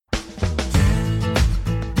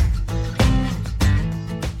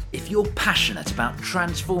you're passionate about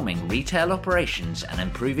transforming retail operations and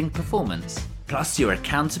improving performance, plus you're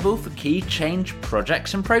accountable for key change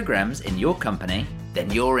projects and programs in your company, then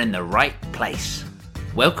you're in the right place.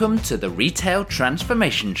 Welcome to the Retail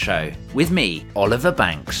Transformation Show with me, Oliver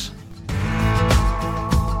Banks.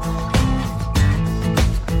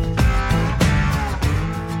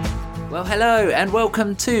 Well, hello and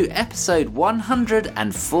welcome to episode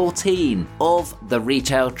 114 of the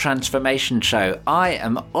Retail Transformation Show. I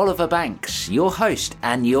am Oliver Banks, your host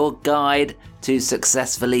and your guide to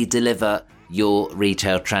successfully deliver your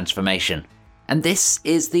retail transformation. And this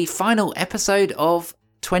is the final episode of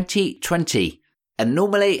 2020. And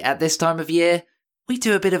normally at this time of year, we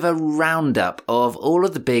do a bit of a roundup of all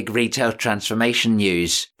of the big retail transformation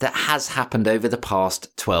news that has happened over the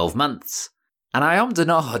past 12 months. And I ummed and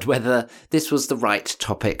ahed whether this was the right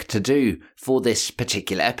topic to do for this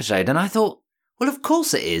particular episode. And I thought, well, of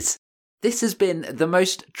course it is. This has been the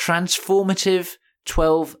most transformative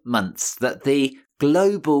 12 months that the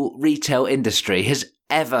global retail industry has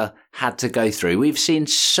ever had to go through. We've seen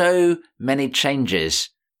so many changes,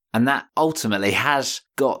 and that ultimately has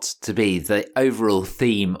got to be the overall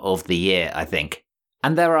theme of the year, I think.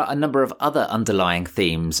 And there are a number of other underlying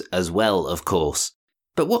themes as well, of course.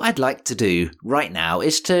 But what I'd like to do right now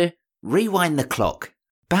is to rewind the clock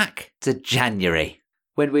back to January,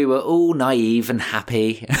 when we were all naive and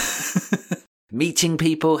happy, meeting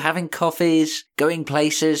people, having coffees, going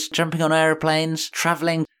places, jumping on aeroplanes,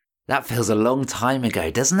 travelling. That feels a long time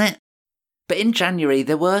ago, doesn't it? But in January,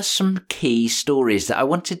 there were some key stories that I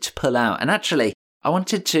wanted to pull out. And actually, I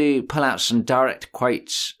wanted to pull out some direct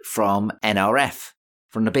quotes from NRF,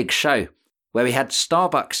 from the big show, where we had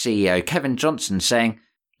Starbucks CEO Kevin Johnson saying,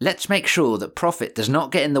 "Let's make sure that profit does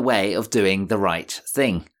not get in the way of doing the right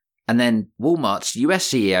thing." And then Walmart's US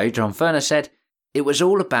CEO John Furner said, "It was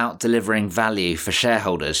all about delivering value for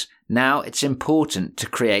shareholders. Now it's important to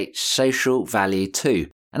create social value too."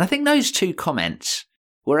 And I think those two comments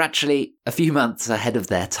were actually a few months ahead of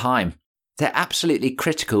their time. They're absolutely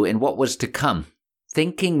critical in what was to come.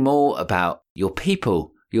 Thinking more about your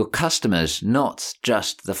people, your customers, not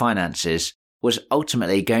just the finances, was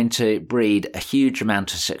ultimately going to breed a huge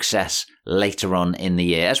amount of success later on in the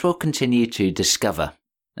year, as we'll continue to discover.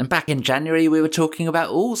 And back in January, we were talking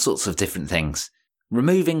about all sorts of different things.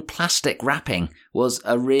 Removing plastic wrapping was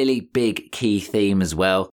a really big key theme as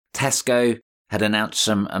well. Tesco had announced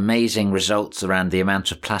some amazing results around the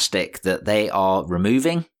amount of plastic that they are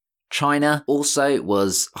removing. China also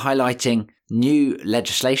was highlighting new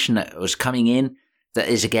legislation that was coming in that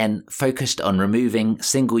is again focused on removing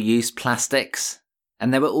single-use plastics.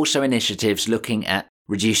 And there were also initiatives looking at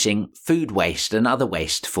reducing food waste and other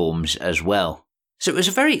waste forms as well. So it was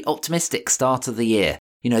a very optimistic start of the year.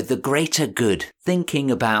 You know, the greater good, thinking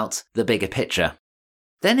about the bigger picture.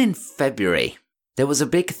 Then in February, there was a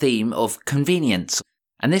big theme of convenience.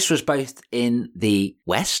 And this was both in the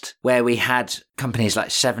West, where we had companies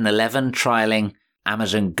like 7-Eleven trialling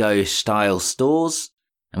Amazon Go style stores.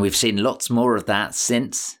 And we've seen lots more of that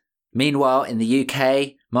since. Meanwhile, in the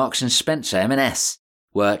UK, Marks & Spencer, M&S,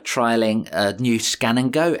 were trialling a new Scan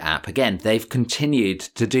and Go app. Again, they've continued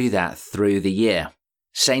to do that through the year.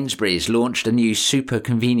 Sainsbury's launched a new super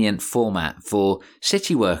convenient format for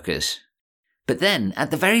city workers. But then, at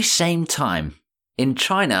the very same time, in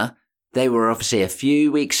China, they were obviously a few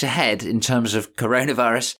weeks ahead in terms of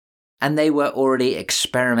coronavirus, and they were already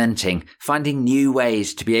experimenting, finding new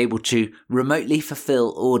ways to be able to remotely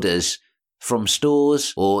fulfill orders from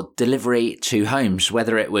stores or delivery to homes,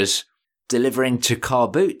 whether it was delivering to car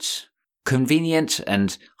boots, convenient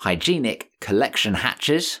and hygienic collection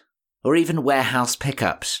hatches, or even warehouse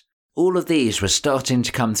pickups. All of these were starting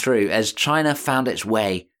to come through as China found its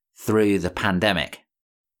way through the pandemic.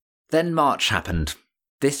 Then March happened.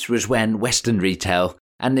 This was when Western retail,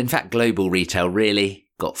 and in fact global retail, really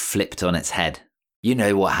got flipped on its head. You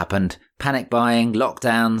know what happened. Panic buying,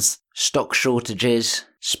 lockdowns, stock shortages,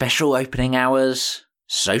 special opening hours,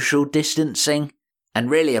 social distancing,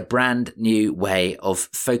 and really a brand new way of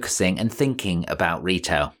focusing and thinking about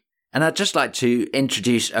retail. And I'd just like to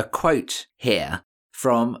introduce a quote here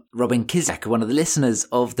from Robin Kizak, one of the listeners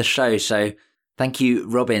of the show. So thank you,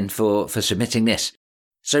 Robin, for submitting this.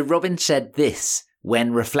 So Robin said this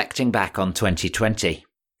when reflecting back on 2020.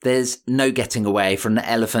 There's no getting away from the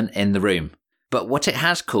elephant in the room. But what it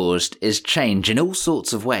has caused is change in all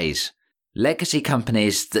sorts of ways. Legacy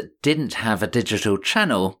companies that didn't have a digital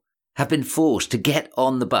channel have been forced to get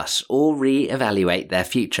on the bus or re-evaluate their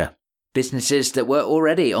future. Businesses that were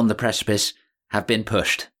already on the precipice have been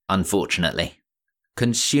pushed, unfortunately.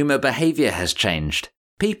 Consumer behaviour has changed.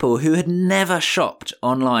 People who had never shopped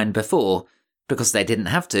online before because they didn't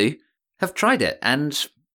have to, have tried it, and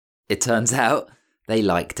it turns out they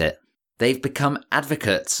liked it. They've become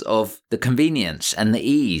advocates of the convenience and the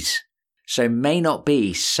ease, so may not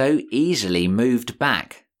be so easily moved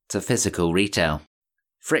back to physical retail.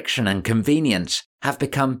 Friction and convenience have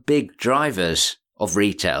become big drivers of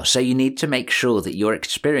retail, so you need to make sure that your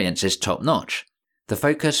experience is top-notch. The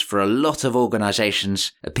focus for a lot of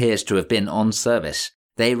organisations appears to have been on service.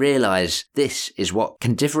 They realise this is what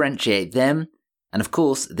can differentiate them, and of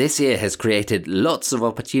course this year has created lots of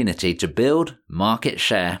opportunity to build market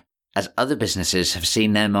share as other businesses have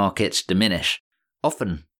seen their markets diminish,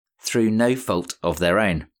 often through no fault of their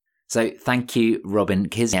own. So thank you, Robin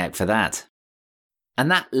Kiziak, for that.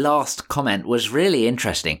 And that last comment was really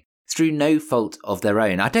interesting. Through no fault of their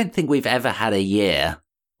own. I don't think we've ever had a year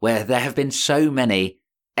where there have been so many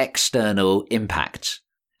external impacts.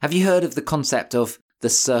 Have you heard of the concept of the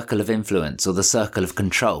circle of influence or the circle of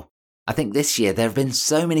control? I think this year there have been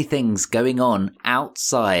so many things going on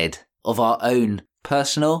outside of our own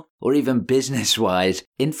personal or even business-wise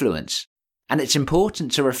influence. And it's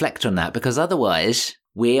important to reflect on that, because otherwise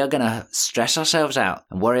we are going to stress ourselves out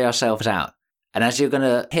and worry ourselves out. And as you're going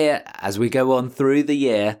to hear as we go on through the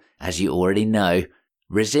year, as you already know,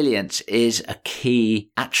 resilience is a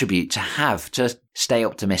key attribute to have to stay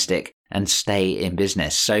optimistic and stay in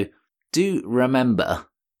business. So do remember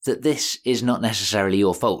that this is not necessarily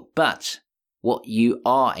your fault, but what you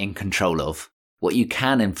are in control of, what you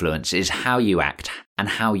can influence, is how you act and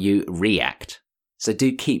how you react. So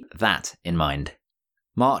do keep that in mind.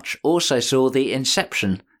 March also saw the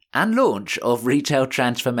inception and launch of Retail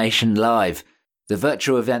Transformation Live, the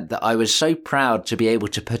virtual event that I was so proud to be able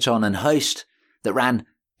to put on and host, that ran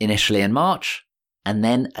initially in March and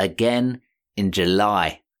then again in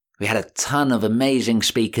July. We had a ton of amazing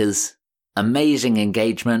speakers, amazing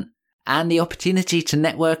engagement, and the opportunity to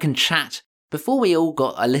network and chat before we all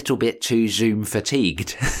got a little bit too Zoom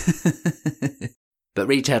fatigued. But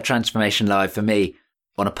Retail Transformation Live for me,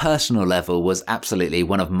 on a personal level, was absolutely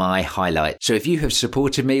one of my highlights. So if you have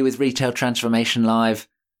supported me with Retail Transformation Live,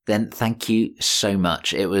 then thank you so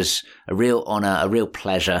much. It was a real honour, a real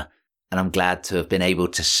pleasure, and I'm glad to have been able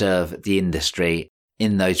to serve the industry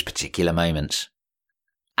in those particular moments.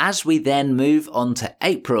 As we then move on to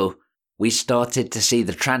April, we started to see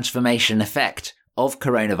the transformation effect of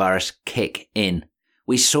coronavirus kick in.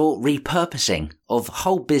 We saw repurposing of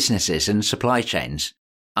whole businesses and supply chains.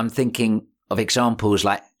 I'm thinking of examples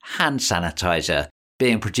like hand sanitizer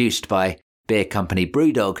being produced by beer company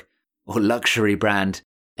Brewdog or luxury brand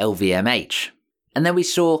LVMH. And then we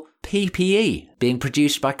saw PPE being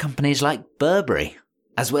produced by companies like Burberry,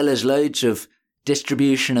 as well as loads of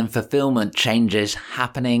distribution and fulfillment changes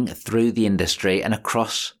happening through the industry and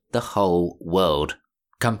across the whole world.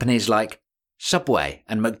 Companies like Subway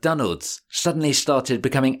and McDonald's suddenly started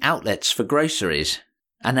becoming outlets for groceries.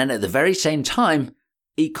 And then at the very same time,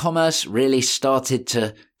 e-commerce really started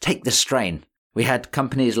to take the strain. We had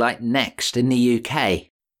companies like Next in the UK,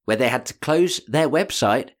 where they had to close their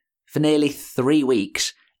website for nearly 3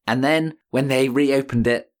 weeks. And then when they reopened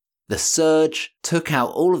it, the surge took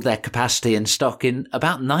out all of their capacity and stock in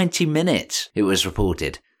about 90 minutes, it was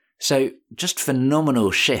reported. So just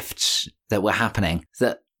phenomenal shifts that were happening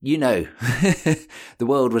that, the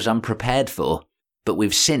world was unprepared for. But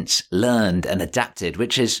we've since learned and adapted,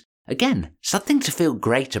 which is, again, something to feel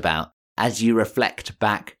great about as you reflect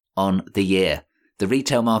back on the year. The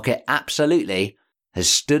retail market absolutely has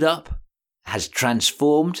stood up, has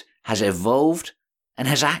transformed, has evolved, and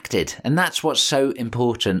has acted. And that's what's so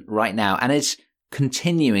important right now, and is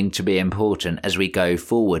continuing to be important as we go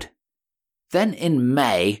forward. Then in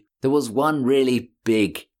May, there was one really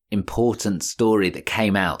big, important story that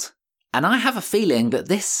came out. And I have a feeling that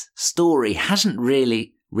this story hasn't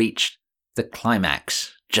really reached the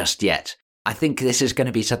climax just yet. I think this is going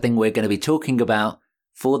to be something we're going to be talking about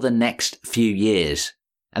for the next few years.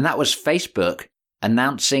 And that was Facebook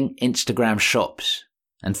announcing Instagram shops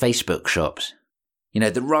and Facebook shops.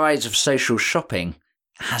 The rise of social shopping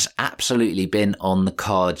has absolutely been on the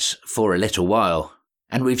cards for a little while.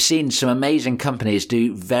 And we've seen some amazing companies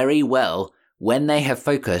do very well when they have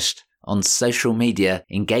focused on social media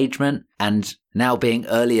engagement and now being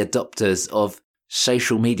early adopters of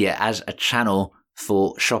social media as a channel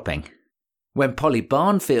for shopping. When Polly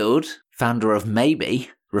Barnfield, founder of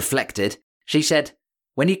Maybe, reflected, she said,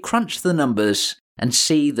 "When you crunch the numbers and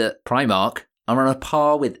see that Primark are on a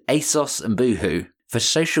par with ASOS and Boohoo for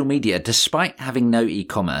social media despite having no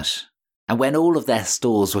e-commerce, and when all of their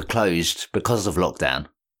stores were closed because of lockdown,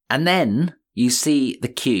 and then you see the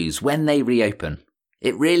queues when they reopen,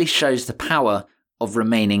 it really shows the power of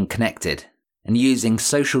remaining connected and using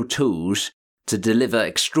social tools to deliver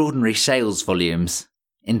extraordinary sales volumes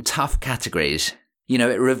in tough categories. You know,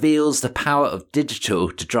 it reveals the power of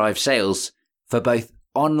digital to drive sales for both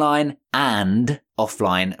online and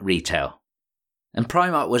offline retail. And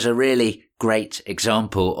Primark was a really great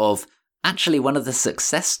example of actually one of the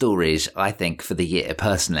success stories, I think, for the year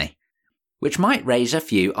personally, which might raise a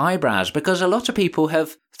few eyebrows because a lot of people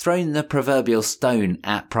have thrown the proverbial stone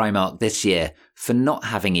at Primark this year for not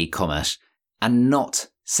having e-commerce and not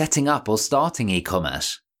setting up or starting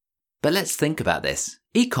e-commerce. But let's think about this.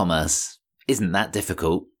 E-commerce isn't that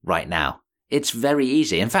difficult right now. It's very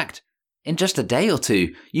easy. In fact, in just a day or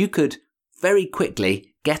two, you could very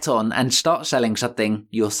quickly get on and start selling something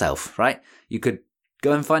yourself, right? You could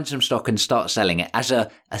go and find some stock and start selling it as a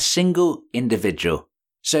single individual.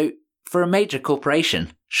 So for a major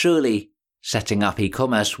corporation, surely setting up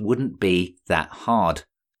e-commerce wouldn't be that hard.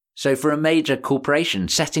 So for a major corporation,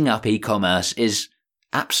 setting up e-commerce is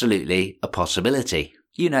absolutely a possibility.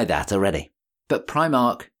 You know that already. But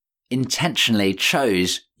Primark intentionally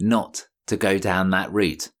chose not to go down that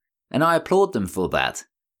route. And I applaud them for that.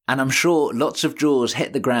 And I'm sure lots of jaws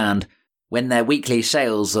hit the ground when their weekly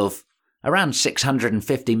sales of around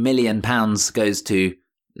 £650 million goes to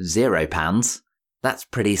 £0. That's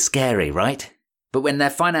pretty scary, right? But when their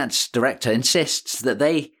finance director insists that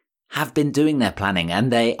they have been doing their planning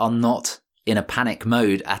and they are not in a panic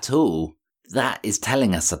mode at all, that is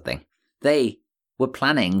telling us something. They were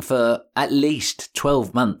planning for at least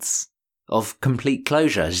 12 months of complete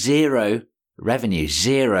closure, zero revenue,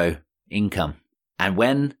 zero income. And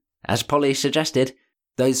when, as Polly suggested,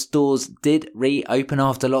 those stores did reopen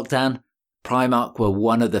after lockdown, Primark were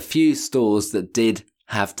one of the few stores that did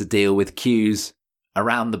have to deal with queues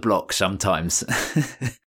around the block sometimes.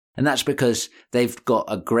 And that's because they've got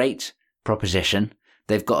a great proposition,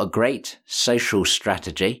 they've got a great social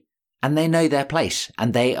strategy, and they know their place,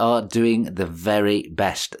 and they are doing the very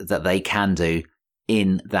best that they can do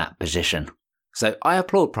in that position. So I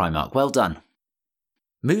applaud Primark, well done.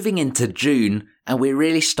 Moving into June, and we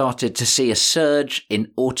really started to see a surge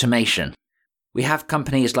in automation. We have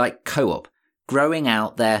companies like Co-op growing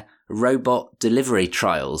out their robot delivery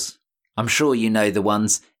trials. I'm sure you know the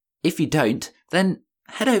ones. If you don't, then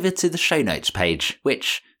head over to the show notes page,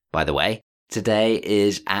 which, by the way, today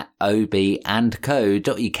is at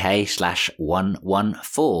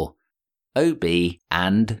obandco.uk/114.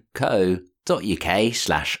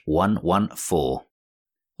 obandco.uk/114.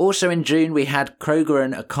 Also in June, we had Kroger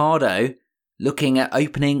and Ocado looking at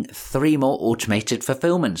opening 3 more automated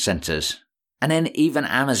fulfillment centres. And then even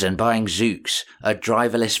Amazon buying Zoox, a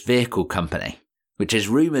driverless vehicle company, which is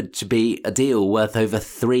rumoured to be a deal worth over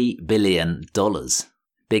 $3 billion.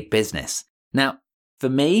 Big business. Now, for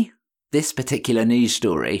me, this particular news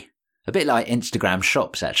story, a bit like Instagram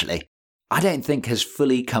shops actually, I don't think has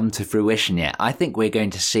fully come to fruition yet. I think we're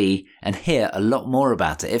going to see and hear a lot more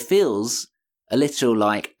about it. It feels a little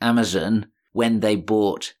like Amazon when they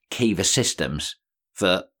bought Kiva Systems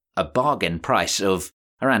for a bargain price of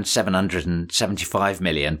around $775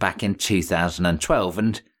 million back in 2012.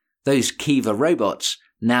 And those Kiva robots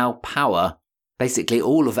now power basically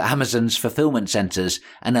all of Amazon's fulfillment centers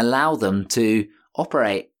and allow them to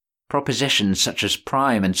operate propositions such as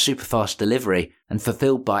Prime and superfast delivery and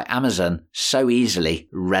fulfilled by Amazon so easily,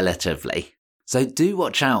 relatively. So do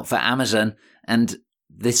watch out for Amazon and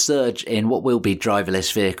this surge in what will be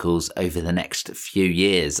driverless vehicles over the next few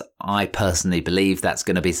years. I personally believe that's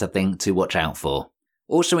going to be something to watch out for.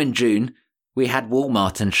 Also in June, we had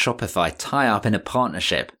Walmart and Shopify tie up in a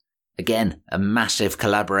partnership. Again, a massive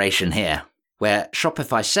collaboration here, where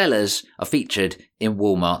Shopify sellers are featured in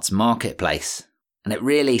Walmart's marketplace. And it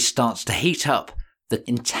really starts to heat up the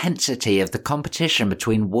intensity of the competition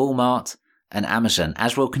between Walmart and Amazon,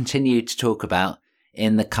 as we'll continue to talk about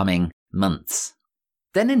in the coming months.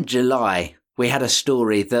 Then in July, we had a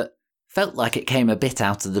story that felt like it came a bit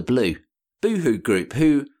out of the blue. Boohoo Group,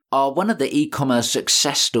 who are one of the e-commerce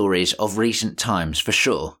success stories of recent times for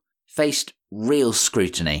sure, faced real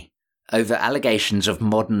scrutiny over allegations of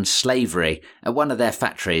modern slavery at one of their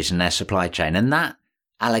factories in their supply chain. And that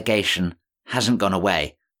allegation hasn't gone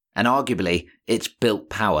away. And arguably, it's built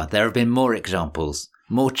power. There have been more examples,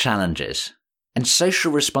 more challenges. And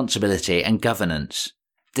social responsibility and governance,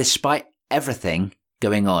 despite everything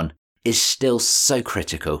going on, is still so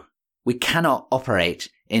critical. We cannot operate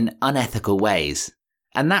in unethical ways.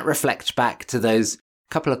 And that reflects back to those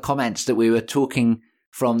couple of comments that we were talking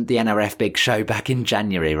from the NRF Big Show back in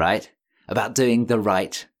January, right? About doing the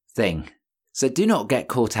right thing. So do not get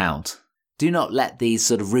caught out. Do not let these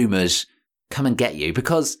sort of rumours come and get you,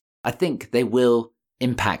 because I think they will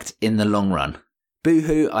impact in the long run.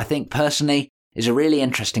 Boohoo, I think personally, is a really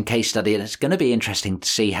interesting case study, and it's going to be interesting to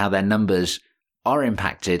see how their numbers are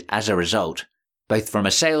impacted as a result, both from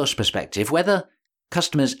a sales perspective, whether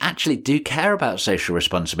customers actually do care about social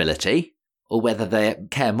responsibility, or whether they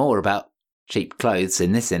care more about cheap clothes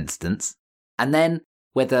in this instance, and then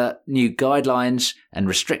whether new guidelines and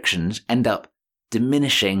restrictions end up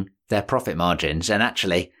diminishing their profit margins, and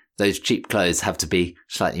actually those cheap clothes have to be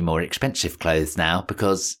slightly more expensive clothes now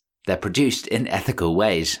because they're produced in ethical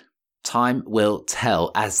ways. Time will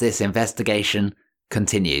tell as this investigation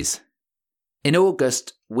continues. In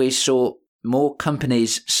August, we saw more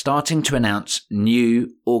companies starting to announce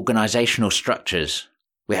new organisational structures.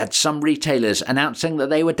 We had some retailers announcing that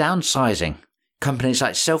they were downsizing. Companies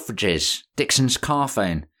like Selfridges, Dixon's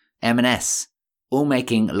Carphone, M&S, all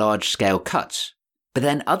making large-scale cuts. But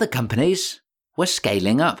then other companies were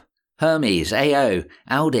scaling up. Hermes, AO,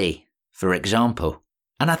 Aldi, for example.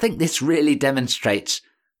 And I think this really demonstrates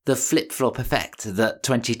the flip-flop effect that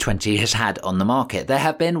 2020 has had on the market. There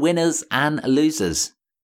have been winners and losers,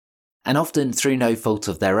 and often through no fault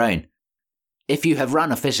of their own. If you have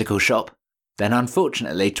run a physical shop, then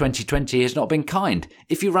unfortunately 2020 has not been kind.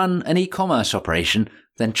 If you run an e-commerce operation,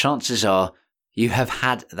 then chances are you have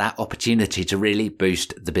had that opportunity to really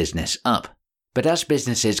boost the business up. But as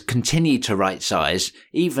businesses continue to right size,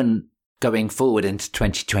 even going forward into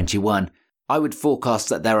 2021, I would forecast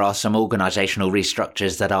that there are some organisational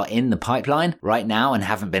restructures that are in the pipeline right now and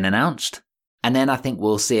haven't been announced. And then I think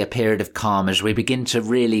we'll see a period of calm as we begin to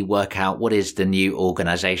really work out what is the new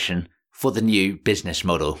organisation for the new business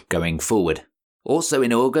model going forward. Also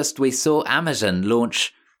in August, we saw Amazon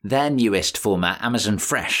launch their newest format, Amazon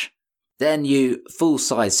Fresh, their new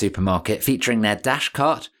full-size supermarket featuring their Dash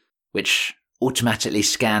Cart, which automatically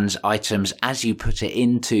scans items as you put it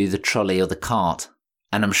into the trolley or the cart.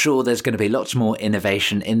 And I'm sure there's going to be lots more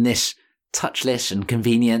innovation in this touchless and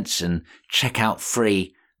convenience and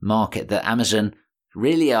checkout-free market that Amazon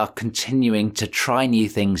really are continuing to try new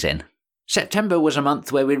things in. September was a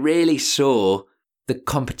month where we really saw the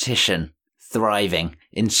competition thriving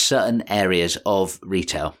in certain areas of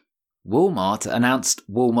retail. Walmart announced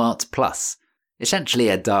Walmart Plus, essentially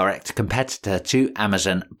a direct competitor to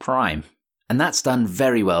Amazon Prime. And that's done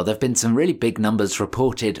very well. There have been some really big numbers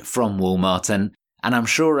reported from Walmart, and I'm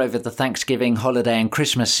sure over the Thanksgiving, holiday and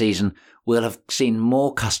Christmas season, we'll have seen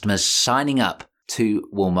more customers signing up to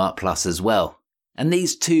Walmart Plus as well. And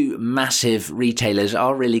these two massive retailers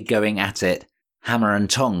are really going at it hammer and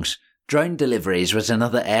tongs. Drone deliveries was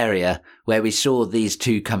another area where we saw these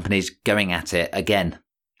two companies going at it again.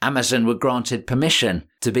 Amazon were granted permission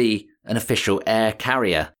to be an official air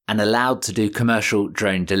carrier and allowed to do commercial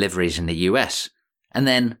drone deliveries in the US. And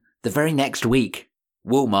then the very next week,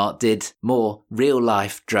 Walmart did more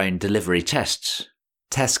real-life drone delivery tests.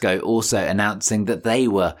 Tesco also announcing that they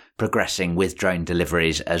were progressing with drone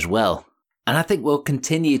deliveries as well. And I think we'll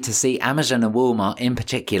continue to see Amazon and Walmart in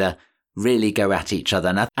particular really go at each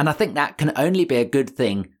other. And I think that can only be a good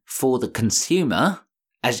thing for the consumer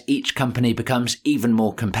as each company becomes even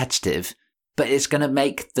more competitive. But it's going to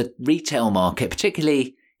make the retail market,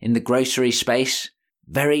 particularly in the grocery space,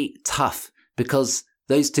 very tough because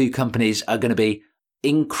those two companies are going to be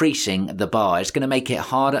increasing the bar. It's going to make it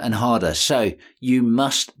harder and harder. So you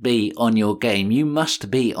must be on your game. You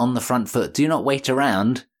must be on the front foot. Do not wait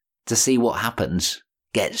around to see what happens.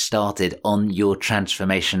 Get started on your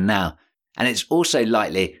transformation now. And it's also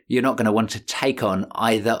likely you're not going to want to take on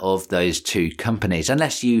either of those two companies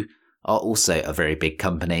unless you are also a very big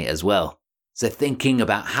company as well. So thinking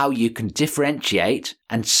about how you can differentiate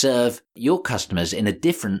and serve your customers in a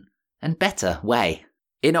different and better way.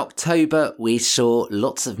 In October, we saw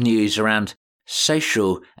lots of news around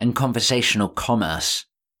social and conversational commerce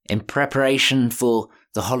in preparation for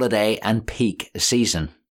the holiday and peak season.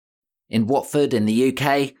 In Watford in the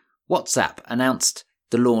UK, WhatsApp announced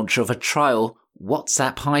the launch of a trial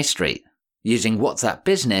WhatsApp High Street, using WhatsApp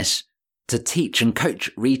Business to teach and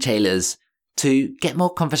coach retailers to get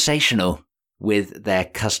more conversational with their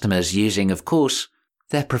customers using, of course,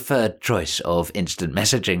 their preferred choice of instant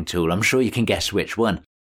messaging tool. I'm sure you can guess which one.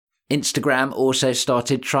 Instagram also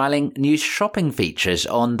started trialling new shopping features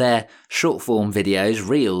on their short-form videos,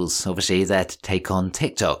 Reels, obviously there to take on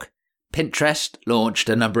TikTok. Pinterest launched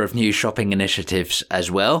a number of new shopping initiatives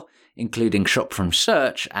as well, including shop from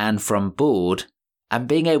search and from board, and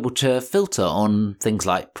being able to filter on things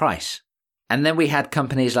like price. And then we had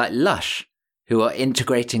companies like Lush, who are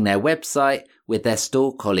integrating their website with their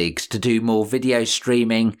store colleagues to do more video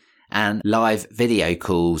streaming and live video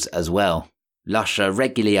calls as well. Lush are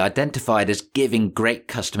regularly identified as giving great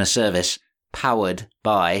customer service powered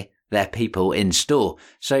by their people in store.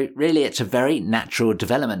 So really it's a very natural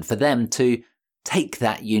development for them to take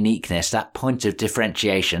that uniqueness, that point of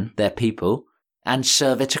differentiation, their people, and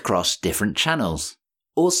serve it across different channels.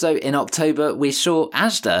 Also in October, we saw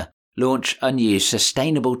Asda launch a new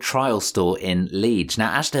sustainable trial store in Leeds.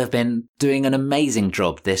 Now, Asda have been doing an amazing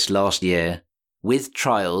job this last year with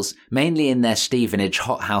trials, mainly in their Stevenage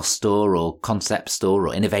hothouse store or concept store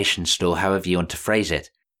or innovation store, however you want to phrase it.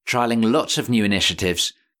 Trialing lots of new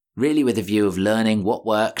initiatives, really with a view of learning what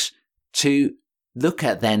works to look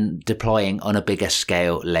at then deploying on a bigger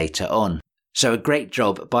scale later on. So a great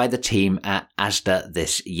job by the team at Asda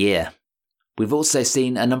this year. We've also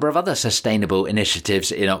seen a number of other sustainable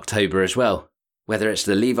initiatives in October as well, whether it's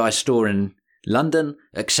the Levi's store in London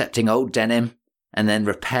accepting old denim and then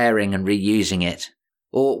repairing and reusing it,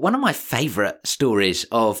 or one of my favourite stories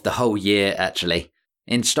of the whole year actually.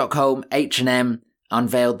 In Stockholm, H&M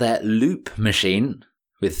unveiled their Loop machine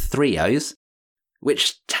with 3 O's,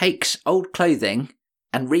 which takes old clothing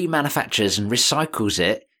and remanufactures and recycles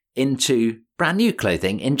it into brand new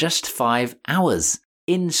clothing in just 5 hours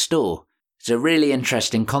in store. It's a really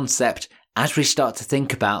interesting concept as we start to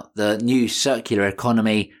think about the new circular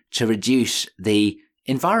economy to reduce the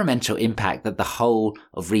environmental impact that the whole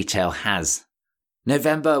of retail has.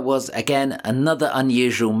 November was again another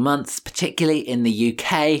unusual month, particularly in the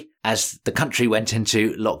UK as the country went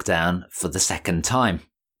into lockdown for the second time.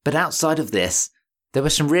 But outside of this, there were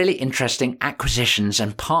some really interesting acquisitions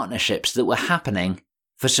and partnerships that were happening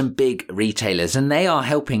for some big retailers, and they are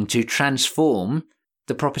helping to transform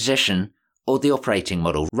the proposition or the operating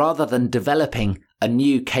model rather than developing a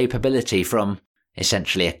new capability from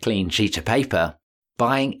essentially a clean sheet of paper.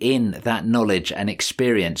 Buying in that knowledge and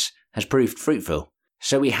experience has proved fruitful.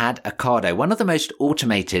 So we had Ocado, one of the most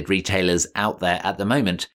automated retailers out there at the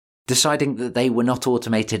moment, deciding that they were not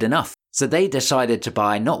automated enough. So they decided to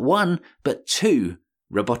buy not one, but 2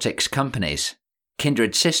 robotics companies,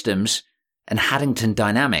 Kindred Systems and Haddington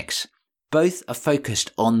Dynamics. Both are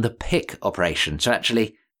focused on the pick operation, so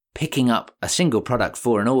actually picking up a single product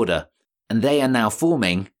for an order. And they are now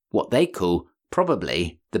forming what they call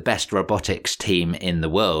probably the best robotics team in the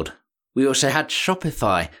world. We also had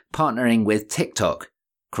Shopify partnering with TikTok,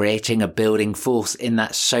 creating a building force in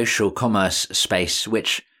that social commerce space,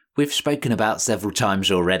 which we've spoken about several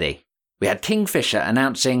times already. We had Kingfisher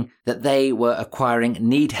announcing that they were acquiring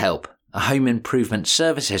Need Help, a home improvement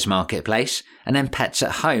services marketplace, and then Pets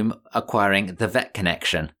at Home acquiring The Vet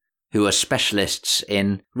Connection, who are specialists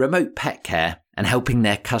in remote pet care and helping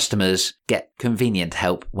their customers get convenient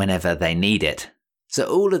help whenever they need it. So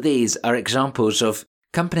all of these are examples of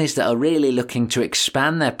companies that are really looking to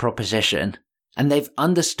expand their proposition, and they've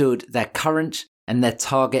understood their current and their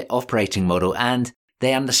target operating model, and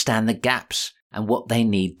they understand the gaps and what they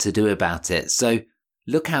need to do about it. So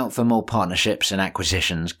look out for more partnerships and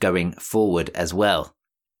acquisitions going forward as well.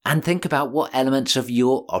 And think about what elements of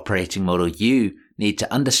your operating model you need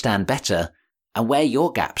to understand better and where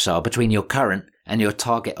your gaps are between your current and your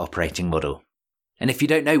target operating model. And if you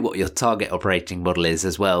don't know what your target operating model is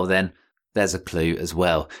as well, then there's a clue as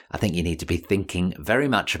well. I think you need to be thinking very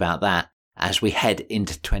much about that as we head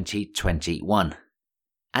into 2021.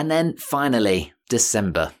 And then finally,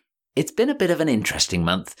 December. It's been a bit of an interesting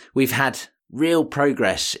month. We've had real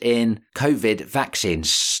progress in COVID vaccines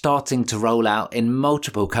starting to roll out in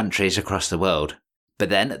multiple countries across the world. But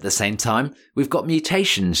then at the same time, we've got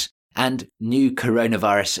mutations and new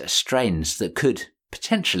coronavirus strains that could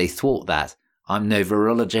potentially thwart that. I'm no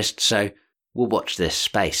virologist, so we'll watch this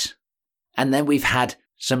space. And then we've had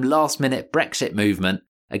some last-minute Brexit movement.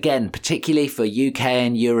 Again, particularly for UK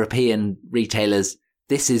and European retailers,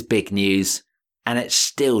 this is big news, and it's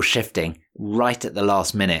still shifting right at the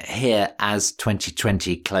last minute here as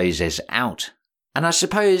 2020 closes out. And I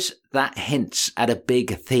suppose that hints at a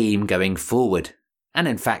big theme going forward, and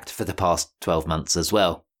in fact for the past 12 months as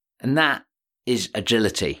well. And that is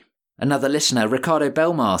agility. Another listener, Ricardo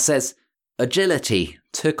Belmar, says, agility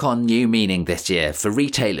took on new meaning this year for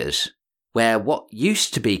retailers, where what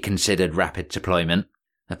used to be considered rapid deployment,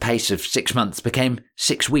 a pace of 6 months, became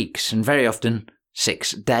 6 weeks and very often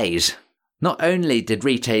 6 days. Not only did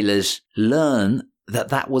retailers learn that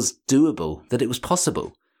that was doable, that it was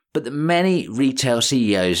possible, but that many retail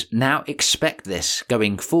CEOs now expect this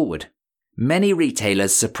going forward. Many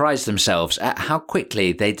retailers surprised themselves at how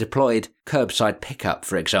quickly they deployed curbside pickup,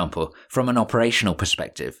 for example, from an operational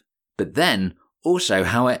perspective, but then also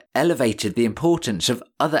how it elevated the importance of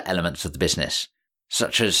other elements of the business,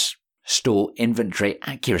 such as store inventory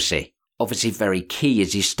accuracy. Obviously very key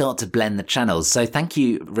as you start to blend the channels. So thank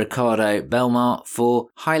you, Ricardo Belmar, for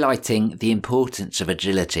highlighting the importance of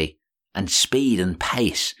agility and speed and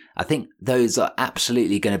pace. I think those are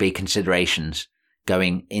absolutely going to be considerations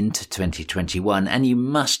going into 2021, and you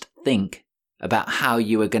must think about how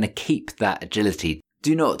you are going to keep that agility.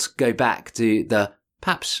 Do not go back to the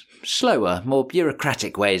perhaps slower, more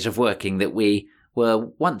bureaucratic ways of working that we were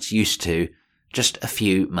once used to just a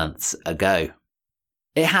few months ago.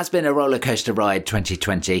 It has been a rollercoaster ride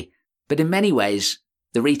 2020, but in many ways,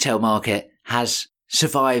 the retail market has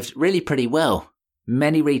survived really pretty well.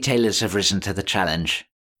 Many retailers have risen to the challenge.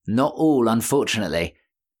 Not all, unfortunately.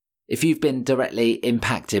 If you've been directly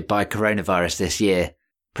impacted by coronavirus this year,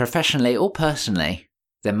 professionally or personally,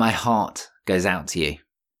 then my heart goes out to you.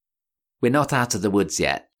 We're not out of the woods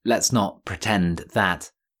yet. Let's not pretend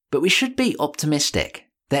that. But we should be optimistic.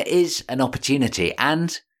 There is an opportunity,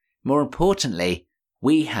 and more importantly,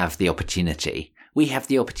 we have the opportunity. We have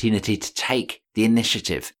the opportunity to take the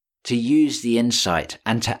initiative, to use the insight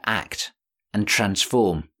and to act and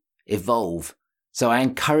transform, evolve. So I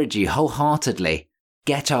encourage you wholeheartedly,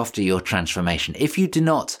 get after your transformation. If you do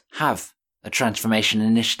not have a transformation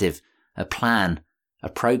initiative, a plan, a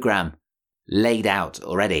program laid out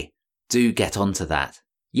already, do get onto that.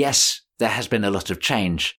 Yes, there has been a lot of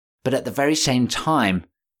change, but at the very same time,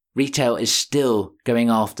 retail is still going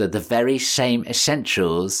after the very same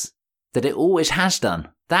essentials that it always has done.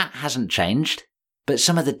 That hasn't changed, but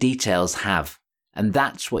some of the details have, and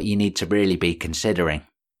that's what you need to really be considering.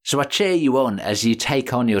 So I cheer you on as you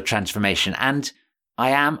take on your transformation, and I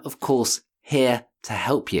am, of course, here to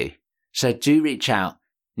help you. So do reach out.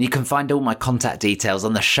 You can find all my contact details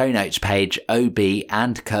on the show notes page,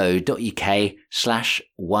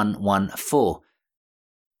 obandco.uk/114.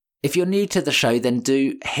 If you're new to the show, then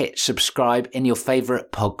do hit subscribe in your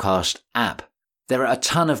favourite podcast app. There are a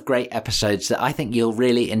ton of great episodes that I think you'll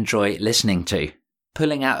really enjoy listening to.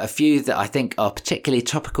 Pulling out a few that I think are particularly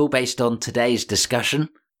topical based on today's discussion,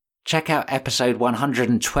 check out episode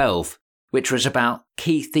 112, which was about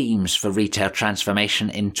key themes for retail transformation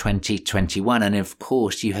in 2021. And of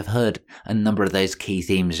course, you have heard a number of those key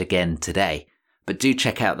themes again today. But do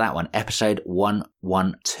check out that one, episode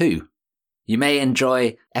 112. You may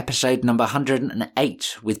enjoy episode number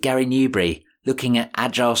 108 with Gary Newbury, looking at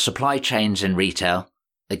agile supply chains in retail.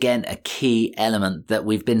 Again, a key element that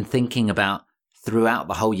we've been thinking about throughout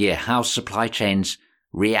the whole year, how supply chains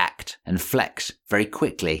react and flex very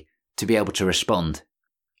quickly to be able to respond.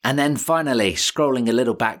 And then finally, scrolling a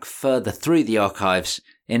little back further through the archives,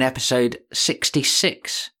 in episode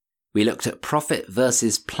 66, we looked at profit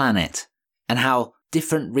versus planet and how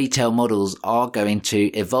different retail models are going to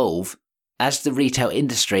evolve as the retail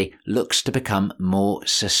industry looks to become more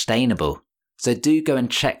sustainable. So do go and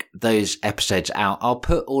check those episodes out. I'll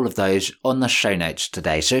put all of those on the show notes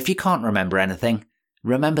today. So if you can't remember anything,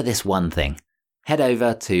 remember this one thing. Head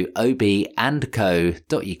over to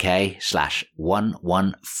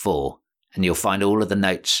obandco.uk/114 and you'll find all of the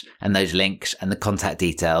notes and those links and the contact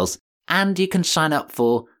details. And you can sign up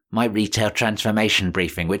for my retail transformation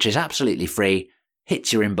briefing, which is absolutely free,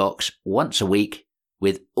 hits your inbox once a week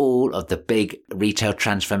with all of the big retail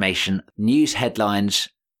transformation news headlines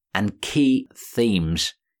and key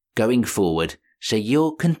themes going forward, so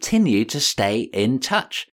you'll continue to stay in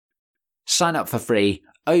touch. Sign up for free,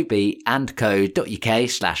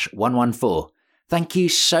 obandco.uk/114. Thank you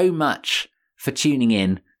so much for tuning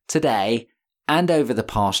in today and over the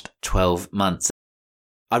past 12 months.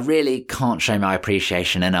 I really can't show my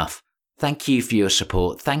appreciation enough. Thank you for your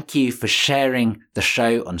support. Thank you for sharing the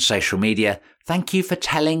show on social media. Thank you for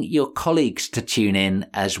telling your colleagues to tune in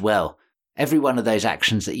as well. Every one of those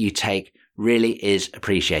actions that you take really is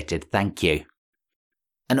appreciated. Thank you.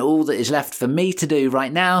 And all that is left for me to do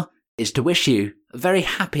right now is to wish you a very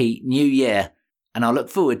happy new year. And I'll look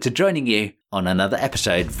forward to joining you on another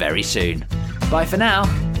episode very soon. Bye for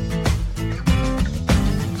now.